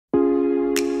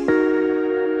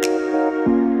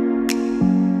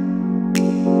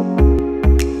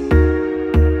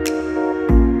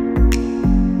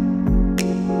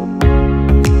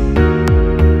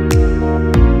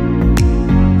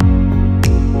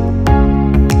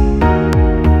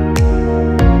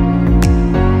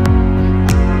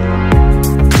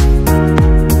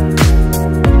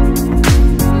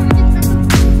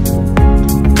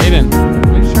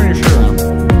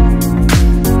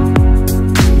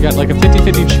You got like a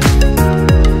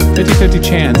 50-50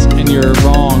 chance, and you're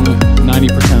wrong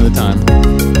 90% of the time.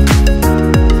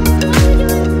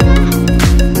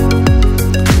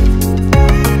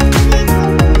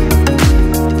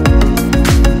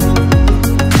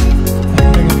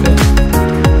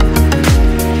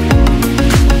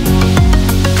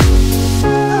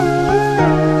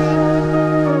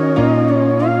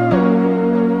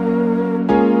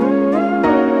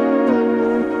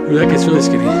 Ooh, that gets really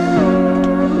skinny.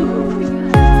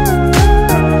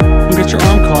 Don't get your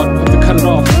arm caught. We'll have to cut it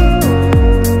off.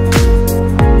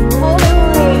 Hold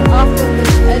it off of the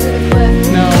edge of the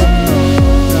cliff. No.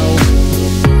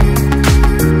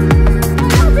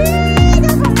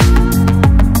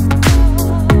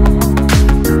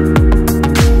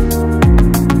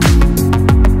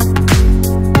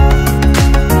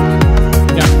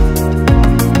 Yeah.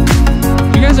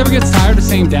 Do you guys ever get tired of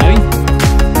saying daddy?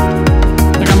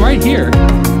 Like, I'm right here.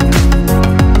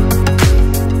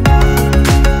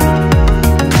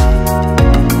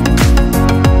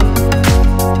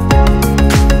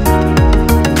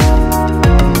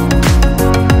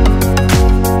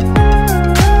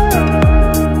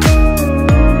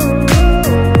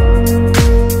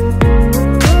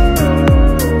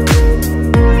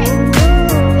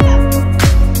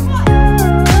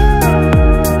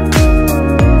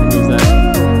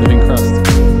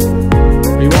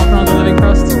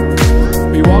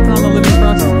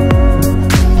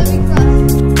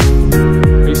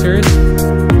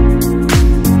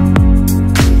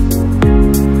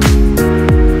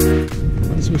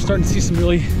 Starting to see some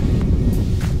really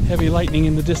heavy lightning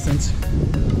in the distance,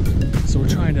 so we're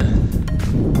trying to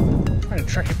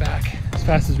trek it back as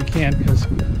fast as we can, because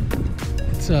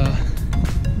it's you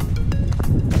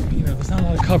know, there's not a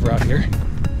lot of cover out here.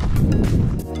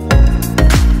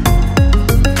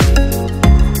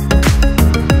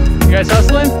 You guys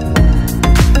hustling?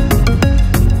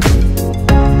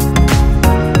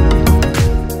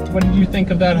 What did you think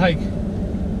of that hike?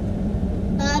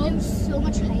 So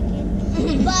much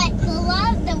hiking, but a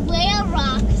lot of the whale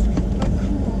rocks were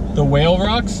cool. The whale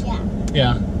rocks? Yeah.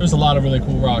 Yeah, there's a lot of really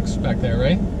cool rocks back there,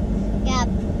 right? Yeah,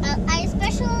 I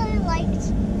especially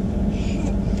liked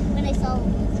when I saw a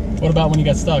lizard. What about when you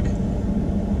got stuck?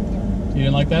 You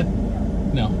didn't like that?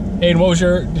 No. Aiden, what was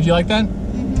your, did you like that?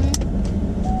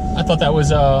 Mm-hmm. I thought that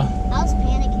was, I was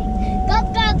panicking. Go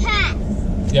pass!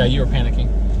 Yeah, you were panicking.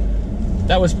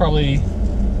 That was probably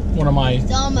one of my,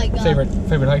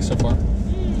 favorite hikes so far.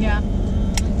 Yeah.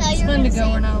 It's fun to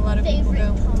go where not a lot of people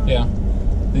go. Yeah.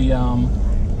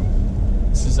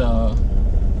 This is the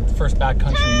first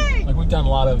backcountry. Like, we've done a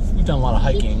lot of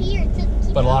hiking,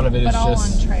 but a lot of it is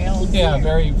just on trails. Yeah,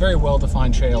 very well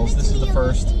defined trails. This is the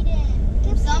first. This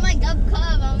is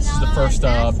the first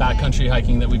backcountry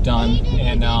hiking that we've done,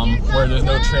 and where there's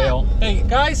no trail. Hey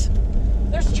guys.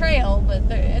 There's trail, but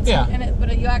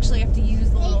but you actually have to use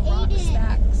the little rock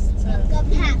stacks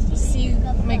to see,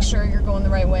 make sure you're going the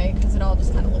right way, because it all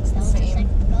just kind of looks the same.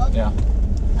 Yeah.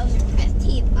 That was your best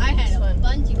team. I had a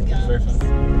bunch of guns. Very fun.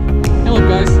 Hello,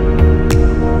 guys.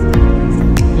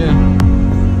 Yeah.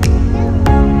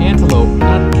 Antelope,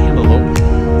 not cantaloupe.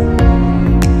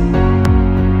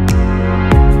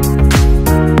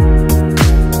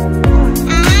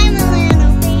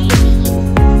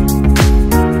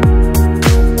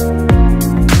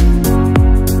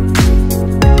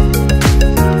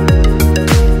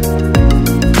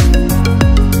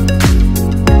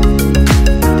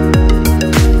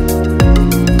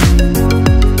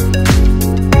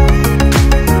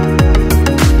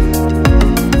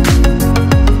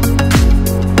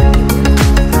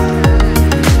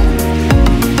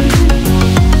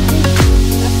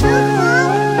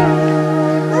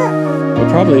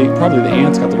 Probably the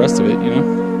ants got the rest of it, you know?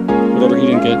 Whatever he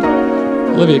didn't get.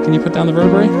 Olivia, can you put down the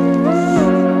vertebrae?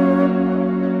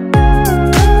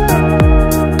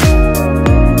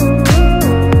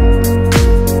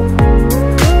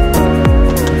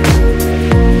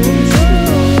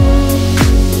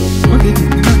 Okay,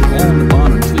 you have it all on the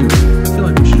bottom too. I feel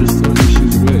like we should just throw these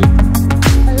shoes away.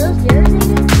 Are those yours,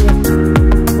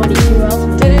 Aiden? What do you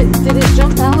else? Did it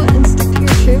jump out and stick to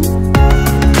your shoe?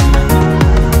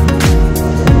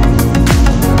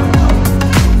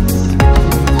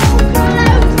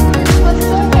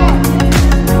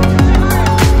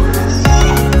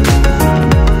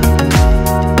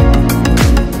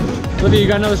 Olivia, you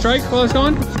got another strike while it's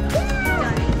going? Yeah,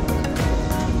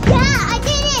 I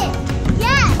did it!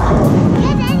 Yeah!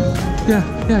 Yeah, Daddy!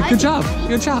 Yeah, good job.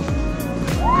 Good job.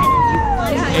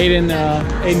 Aiden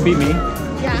beat me.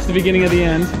 Yeah. It's the beginning of the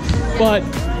end. But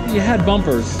you had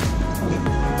bumpers.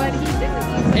 But he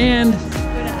didn't. And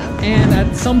And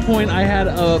at some point I had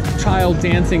a child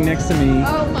dancing next to me.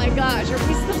 Oh my gosh, are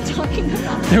we still talking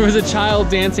about that? There was a child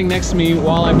dancing next to me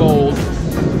while I bowled.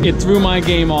 It threw my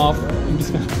game off.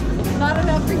 Not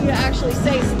enough for you to actually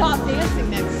say stop dancing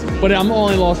next to me. But I'm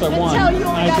only lost by one. Until you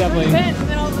only got 3 bents, and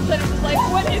then all of a sudden it was like,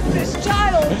 what is this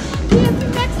child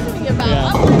dancing next to me about? Yeah.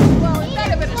 I'm like, well, it's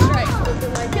gotta have been a strike.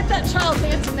 Get that child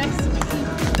dancing next to me.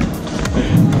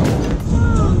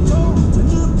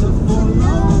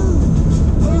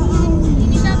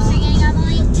 Can you stop singing,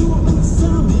 Emily?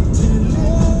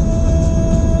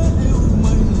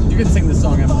 You can sing this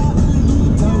song, Emily.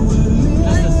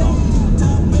 Just this song.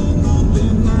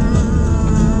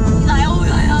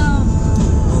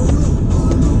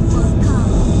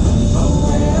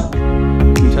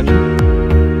 Can you touch him?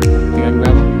 Think I can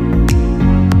grab him?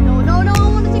 No, I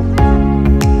want to take a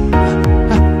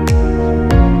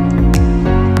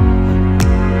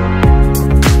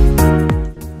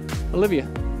Olivia,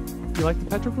 you like the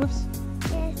petroglyphs?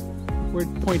 Yes. Where,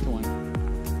 point to one.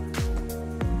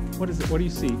 What is it? What do you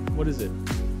see? What is it?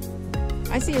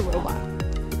 I see a robot.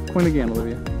 Point again,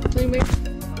 Olivia.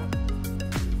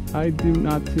 I do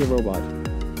not see a robot.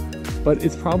 But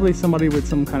it's probably somebody with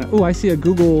some kind of... Oh, I see a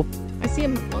Google... I see a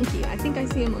monkey. I think I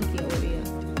see a monkey, Olivia.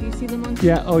 Do you see the monkey?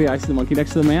 Yeah, oh yeah, I see the monkey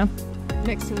next to the man.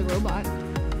 Next to the robot.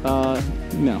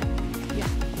 No. Yeah.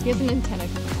 He has an antenna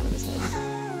coming out of his head.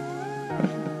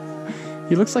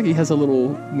 He looks like he has a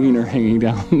little wiener hanging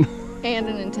down. And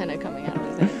an antenna coming out of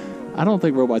his head. I don't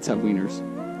think robots have wieners.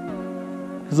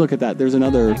 Because look at that, there's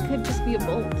another... That could just be a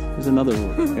bolt. There's another,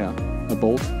 yeah, a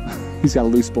bolt. He's got a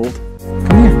loose bolt.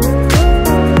 Come here.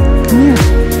 Come here.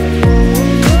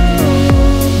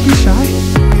 Be shy.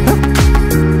 Huh?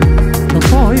 Don't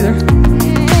fall either.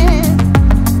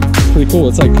 It's pretty cool.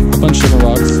 It's like a bunch of different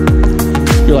rocks.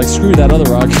 You're like, screw that other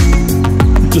rock.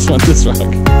 I just want this rock.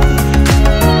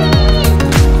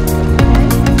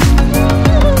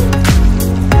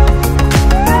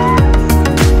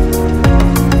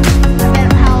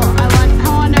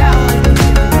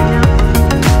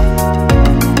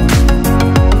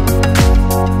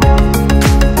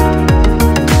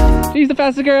 She's the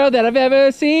fastest girl that I've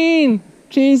ever seen.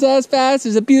 She's as fast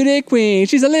as a beauty queen.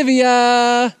 She's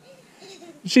Olivia.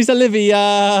 She's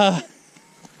Olivia.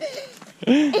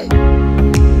 Do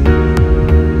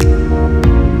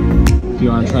you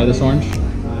want to try this orange?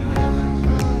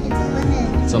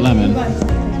 It's a lemon.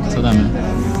 It's a lemon.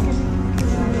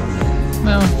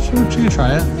 No, she can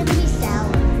try it. It's gonna be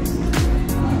sour.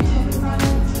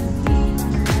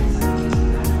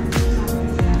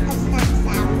 That's not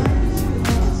sour.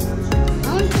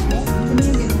 I want this.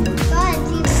 God,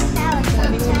 it's even sour. It's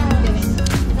not sour.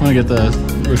 Want to get the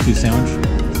roast beef sandwich?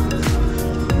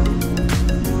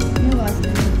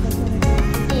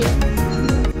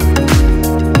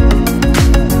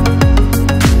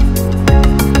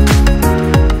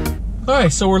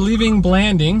 Alright, so we're leaving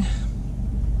Blanding.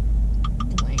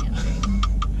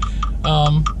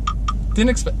 Didn't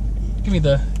expect. Give me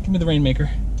the rainmaker.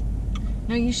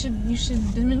 No, you should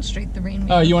demonstrate the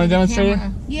rainmaker. Oh, you want to demonstrate it?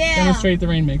 Yeah. Demonstrate the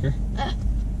rainmaker.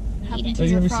 Happened So to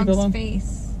you have the your seatbelt on? frog's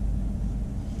face.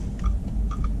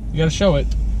 You gotta show it.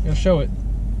 You gotta show it.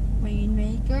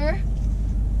 Rainmaker.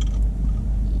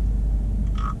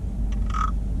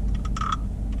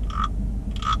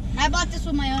 I bought this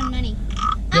with my own money.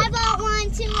 Yep. I bought one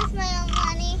too with my own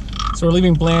money. So we're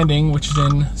leaving Blanding, which is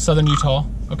in southern Utah.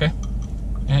 Okay.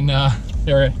 And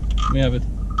there we have it.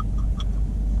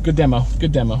 Good demo.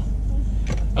 Good demo.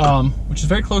 Which is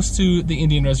very close to the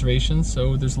Indian reservation,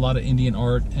 so there's a lot of Indian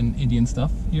art and Indian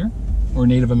stuff here, or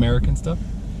Native American stuff.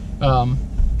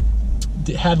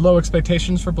 Had low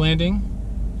expectations for Blanding.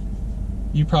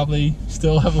 You probably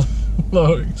still have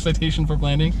low expectation for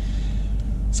Blanding.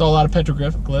 Saw a lot of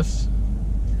petroglyphs.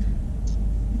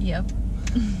 Yep.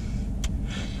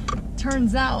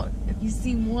 Turns out, if you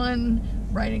see one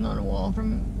writing on a wall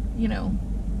from,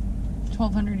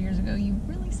 1,200 years ago, you've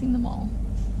really seen them all.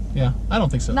 Yeah, I don't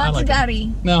think so. Not I to like Daddy.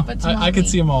 them. No, but to I could Mommy.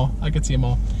 see them all. I could see them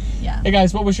all. Yeah. Hey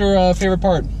guys, what was your favorite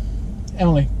part,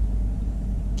 Emily,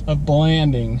 of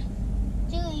Blanding?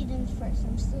 Do Aiden's first.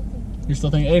 I'm still thinking. You're still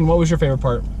thinking, Aiden, what was your favorite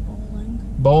part?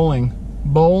 Bowling.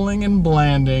 Bowling and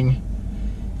Blanding.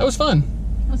 That was fun.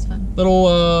 That was fun.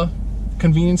 Little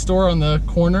convenience store on the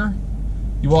corner.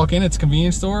 You walk in, it's a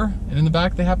convenience store, and in the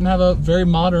back they happen to have a very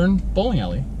modern bowling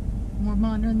alley. More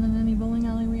modern than any bowling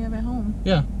alley we have at home.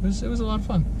 Yeah, it was a lot of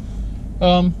fun.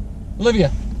 Olivia,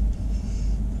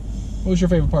 what was your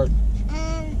favorite part?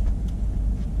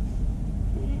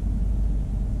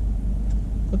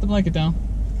 Put the blanket down.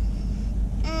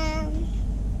 Um,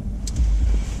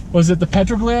 Was it the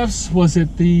petroglyphs? Was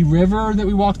it the river that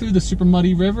we walked through, the super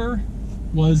muddy river?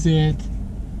 Was it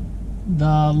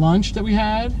the lunch that we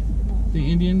had?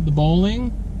 The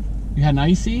bowling? You had an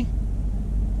icy?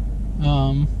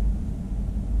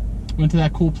 Went to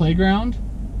that cool playground?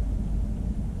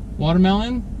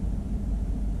 Watermelon?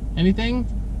 Anything?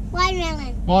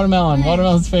 Watermelon. Watermelon.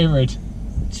 Watermelon's favorite.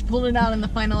 She pulled it out in the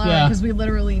final hour because we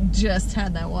literally just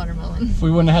had that watermelon. If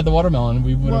we wouldn't have had the watermelon,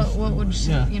 we would have... What would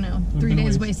she, you know, 3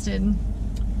 days wasted.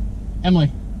 Emily,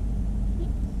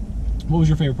 what was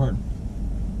your favorite part?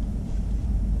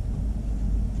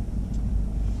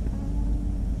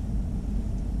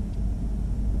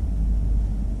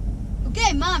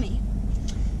 Okay, Mommy.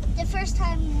 The first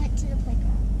time we went to the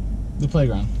playground. The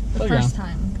playground. The first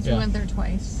time, because we went there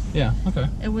twice. Yeah, okay.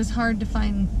 It was hard to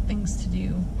find things to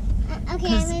do. Okay,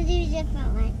 I'm going to do a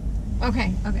different one.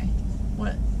 Okay, okay.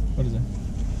 What? What is it?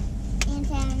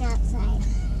 Inside and outside.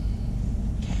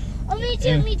 Oh, me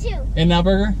too, me too. In-N-Out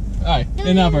Burger? Alright,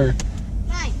 In-N-Out Burger.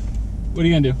 Fine. What are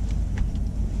you going to do?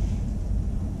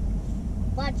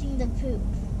 Watching the poop.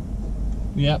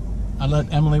 Yep. I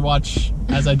let Emily watch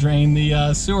as I drain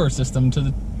the sewer system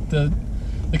to the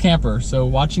camper. So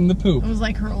watching the poop. It was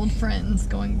like her old friends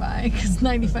going by because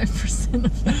 95%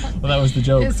 of that. Well, that was the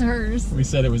joke. Is hers. We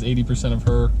said it was 80% of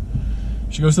her.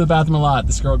 She goes to the bathroom a lot.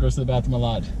 This girl goes to the bathroom a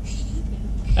lot.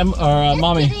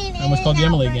 Mommy, I almost called you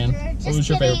Emily again. What was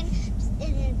your favorite?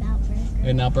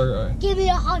 In-N-Out Burger. All right. Give me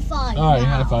a high five. All right,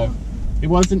 high five. It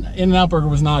wasn't In-N-Out Burger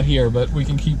was not here, but we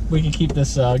can keep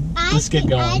this skit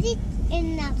going. I did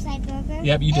In-N-Outside Burger.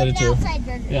 Yep, you did it too. In-Outside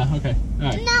Burger. Yeah, okay. All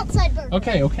right. In-Outside Burger.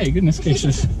 Okay, goodness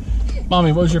gracious.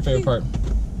 Mommy, what was your favorite part?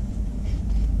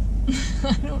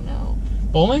 I don't know.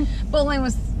 Bowling? Bowling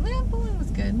was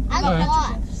good. I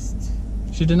lost.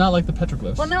 She did not like the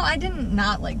petroglyphs. Well, no, I didn't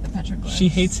not like the petroglyphs. She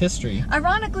hates history.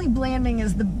 Ironically, Blanding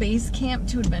is the base camp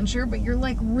to adventure, but you're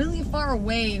like really far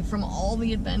away from all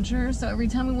the adventure. So every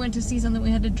time we went to see something, we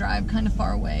had to drive kind of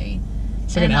far away.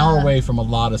 It's like an hour away from a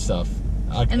lot of stuff,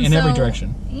 in every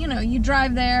direction. You know, you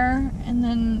drive there, and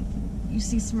then you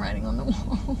see some writing on the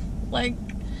wall, like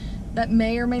that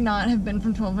may or may not have been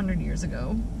from 1,200 years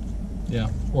ago. Yeah,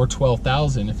 or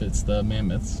 12,000 if it's the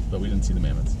mammoths, but we didn't see the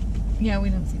mammoths. Yeah, we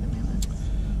didn't see the mammoths.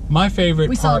 My favorite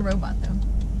We saw a robot, though.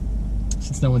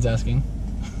 Since no one's asking.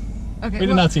 Okay. We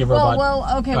did not see a robot.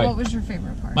 Well, okay, right. What was your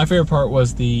favorite part? My favorite part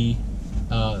was the,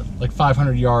 like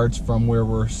 500 yards from where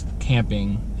we're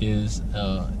camping is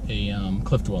a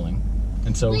cliff dwelling.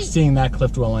 And so seeing that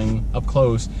cliff dwelling up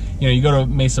close, you know, you go to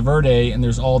Mesa Verde and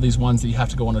there's all these ones that you have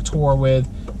to go on a tour with,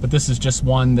 but this is just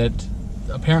one that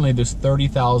apparently there's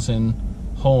 30,000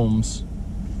 homes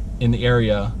in the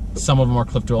area. Some of them are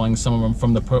cliff dwellings, some of them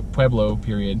from the Pueblo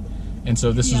period. And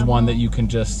so this is one that you can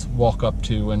just walk up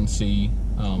to and see.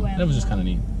 It was just kind of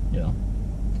neat, you know.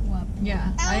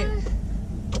 Yeah,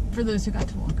 for those who got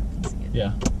to walk up and see it.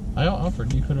 Yeah, I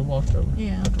offered. You could have walked over.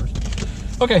 Yeah. Afterwards.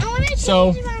 Okay,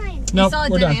 so nope, saw a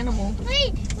we're dead done. Animal.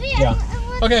 Wait,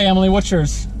 Yeah. Okay, Emily, what's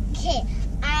yours? Okay,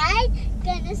 I'm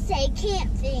gonna say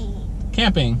camping.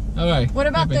 Camping. All right. What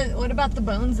about the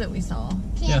bones that we saw?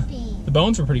 Camping. Yeah. The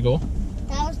bones were pretty cool.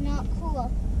 That was not cool.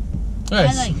 All right.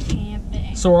 I like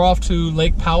camping. So we're off to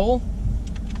Lake Powell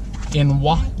in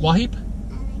Waheep.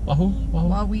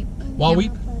 Waweep.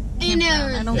 Waweep. In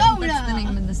I don't think that's the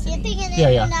name of the city.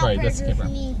 Yeah, right. That's the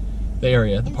campground. The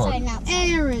area, the park.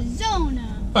 Arizona.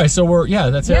 All right, so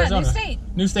that's Arizona. New state.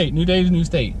 New state, new day, new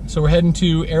state. So we're heading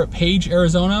to Page,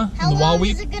 Arizona, in the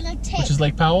Waweep, is it gonna take? which is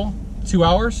Lake Powell. 2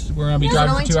 hours. We're gonna be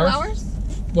driving for 2 hours. Only 2 hours?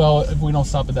 Well, if we don't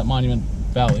stop at that Monument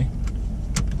Valley. Oh,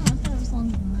 I thought it was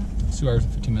longer than that. It's 2 hours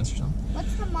and 15 minutes or something.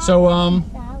 What's the Monument So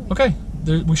Valley? okay,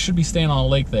 we should be staying on a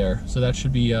lake there, so that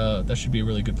should be a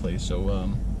really good place. So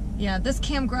yeah, this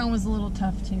campground was a little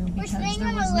tough too because there staying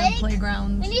on was a no lake?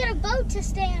 playground. We need a boat to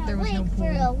stay on There a was no lake pool.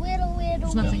 for a little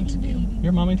There's nothing to do.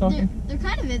 your mommy talking? There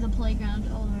kind of is a playground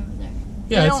over there.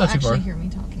 Yeah, They it's don't not too far. actually hear me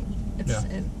talking. It's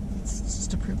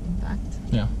just a proven fact.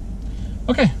 Yeah.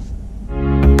 Okay.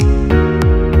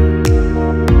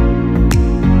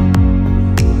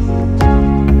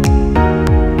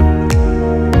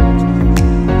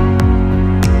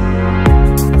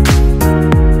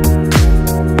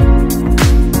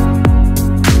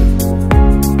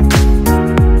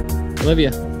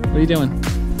 Olivia, what are you doing?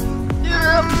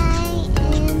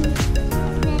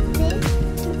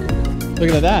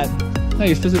 Looking at that. No,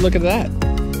 you're supposed to look at that.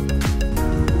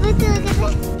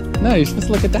 No, you're supposed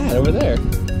to look at that over there.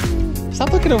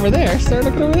 Stop looking over there. Start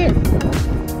looking over there.